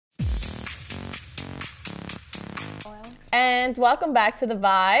And welcome back to The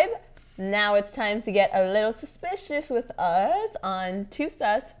Vibe. Now it's time to get a little suspicious with us on Two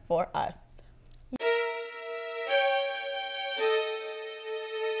Sus for Us.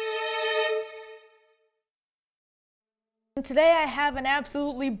 Today I have an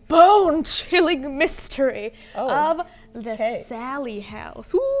absolutely bone-chilling mystery of the Sally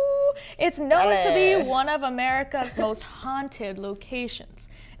House. Ooh, it's known to be one of America's most haunted locations.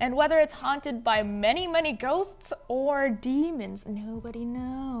 And whether it's haunted by many, many ghosts or demons, nobody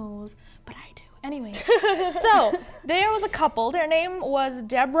knows, but I do. Anyways, so there was a couple. Their name was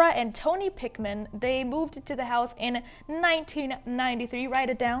Deborah and Tony Pickman. They moved into the house in 1993.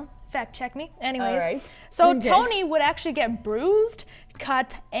 Write it down. Fact check me. Anyways, so Tony would actually get bruised,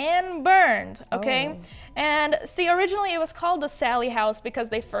 cut, and burned, okay? And see, originally it was called the Sally House because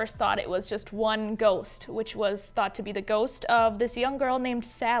they first thought it was just one ghost, which was thought to be the ghost of this young girl named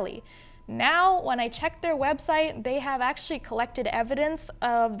Sally. Now, when I checked their website, they have actually collected evidence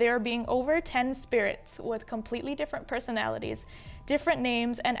of there being over 10 spirits with completely different personalities, different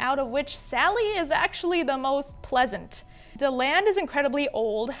names, and out of which Sally is actually the most pleasant. The land is incredibly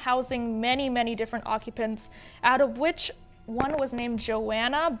old, housing many, many different occupants, out of which one was named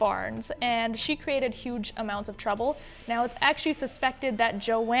Joanna Barnes, and she created huge amounts of trouble. Now, it's actually suspected that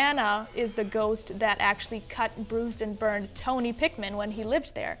Joanna is the ghost that actually cut, bruised, and burned Tony Pickman when he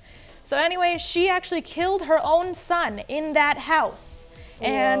lived there. So anyway, she actually killed her own son in that house,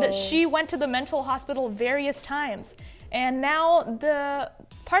 and she went to the mental hospital various times. And now the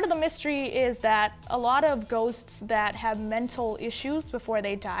part of the mystery is that a lot of ghosts that have mental issues before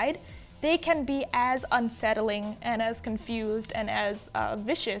they died, they can be as unsettling and as confused and as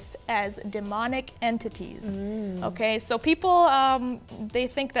vicious as demonic entities. Okay, so people, they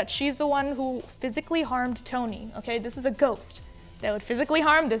think that she's the one who physically harmed Tony. Okay, this is a ghost that would physically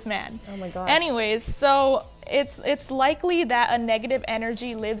harm this man. Oh my gosh. Anyways, so it's likely that a negative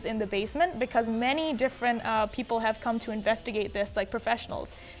energy lives in the basement because many different people have come to investigate this, like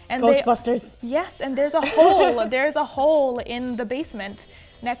professionals. And Ghostbusters. Yes, and there's a hole. There's a hole in the basement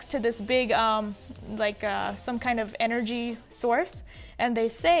next to this big, some kind of energy source. And they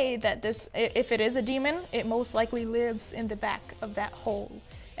say that this, if it is a demon, it most likely lives in the back of that hole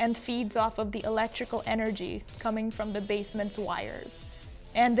and feeds off of the electrical energy coming from the basement's wires.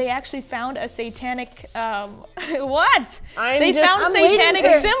 And they actually found a satanic, what? They found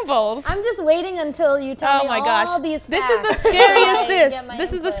satanic symbols. I'm just waiting until you tell me all these facts. This is the scariest,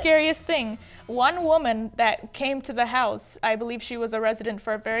 this is the scariest thing. One woman that came to the house, I believe she was a resident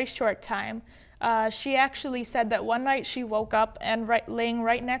for a very short time, she actually said that one night she woke up and laying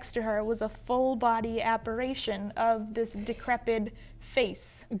right next to her was a full body apparition of this decrepit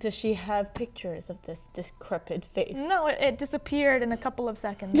face. Does she have pictures of this decrepit face? No, it disappeared in a couple of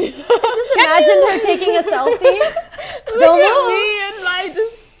seconds. Just imagine her taking a selfie. Look at me and like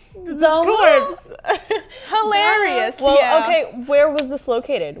this corpse. Hilarious. Well, okay, where was this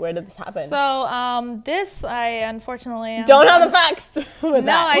located? Where did this happen? So, this I unfortunately don't have the facts.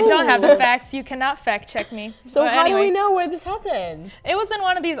 I don't have the facts. You cannot fact check me. So how do we know where this happened? It was in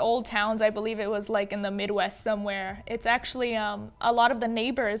one of these old towns. I believe it was like in the Midwest somewhere. It's actually a lot of the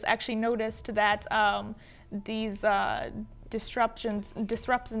neighbors actually noticed that these disruptions.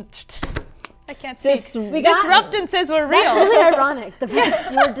 I can't speak. Disruptances were real. That's really ironic. The fact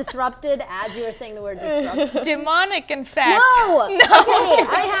that you were disrupted as you were saying the word disrupt. Demonic, in fact. No. Okay,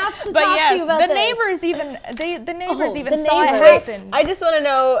 I have to talk to you about the neighbors even saw it happen. I just want to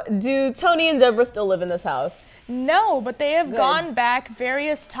know: do Tony and Deborah still live in this house? No, but they have gone back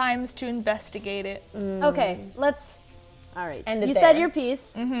various times to investigate it. Okay, let's. All right. You said your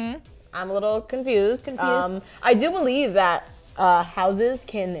piece. I'm a little confused. I do believe that houses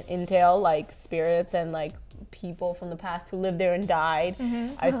can entail like spirits and like people from the past who lived there and died.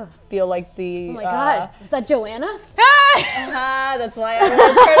 I feel like the oh my god, is that Joanna? That's why I'm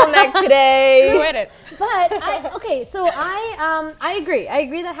wearing a turtleneck today. Quit it. But so I agree. I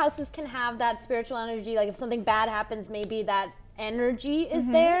agree that houses can have that spiritual energy. Like if something bad happens, maybe that energy is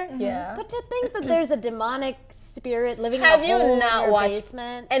there. Yeah. But to think that there's a demonic spirit living in a hole in your basement. Have you not watched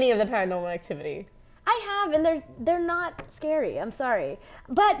any of the Paranormal Activity? I have, and they're not scary. I'm sorry,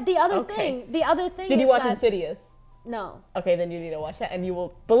 but the other thing. Did you watch Insidious? No. Okay, then you need to watch that, and you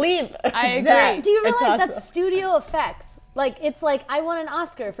will believe. I agree. Do you realize that's studio effects? Like it's like I won an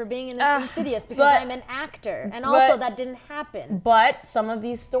Oscar for being in Insidious because I'm an actor, and also that didn't happen. But some of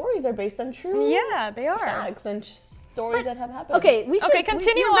these stories are based on true. Yeah, they are. Facts and stories that have happened. Okay, we should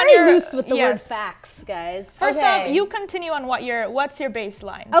continue we're on very your loose with the word facts, guys. First off, you continue on what's your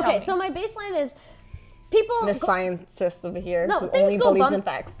baseline? Okay, so my baseline is people. The scientist over here No, who only believes in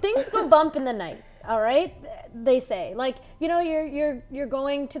facts. Things go bump in the night. All right, they say. Like, you know, you're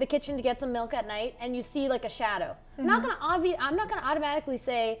going to the kitchen to get some milk at night and you see like a shadow. I'm not gonna automatically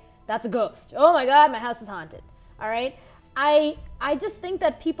say that's a ghost. Oh my God, my house is haunted. All right. I just think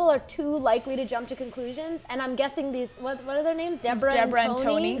that people are too likely to jump to conclusions, and I'm guessing these, what are their names? Deborah and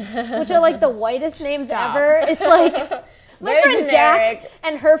Tony, which are like the whitest names ever. It's like my friend generic. Jack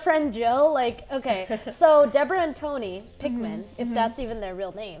and her friend Jill. Like, okay, so Deborah and Tony Pickman, if that's even their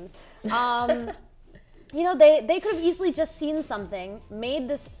real names. You know, they could have easily just seen something, made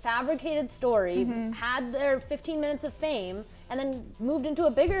this fabricated story, had their 15 minutes of fame, and then moved into a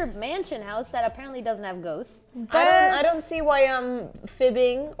bigger mansion house that apparently doesn't have ghosts. But I don't see why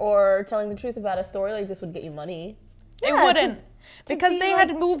fibbing or telling the truth about a story like this would get you money. It wouldn't. Because they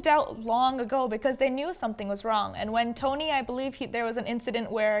had moved out long ago because they knew something was wrong. And when Tony, I believe there was an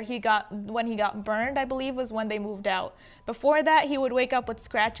incident where when he got burned, I believe was when they moved out. Before that, he would wake up with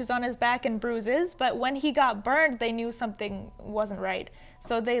scratches on his back and bruises. But when he got burned, they knew something wasn't right.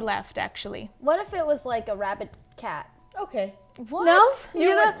 So they left, actually. What if it was like a rabid cat? Okay. What? No?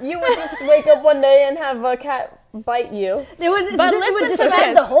 You would just wake up one day and have a cat bite you. But listen to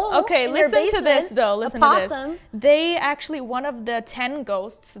this. The hole okay, listen to this though. Listen to this. They actually, one of the 10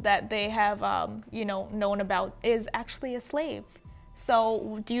 ghosts that they have, you know, known about is actually a slave.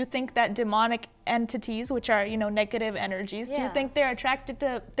 So do you think that demonic entities, which are, you know, negative energies, do you think they're attracted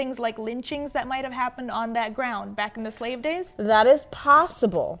to things like lynchings that might have happened on that ground back in the slave days? That is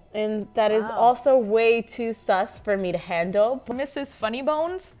possible. And that is also way too sus for me to handle. Mrs. Funny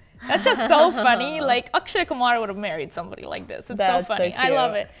Bones? That's just so funny. Like, Akshay Kumar would have married somebody like this. It's so funny. I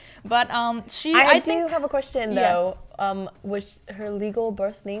love it. But I do have a question though. Was her legal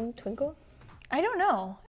birth name Twinkle? I don't know.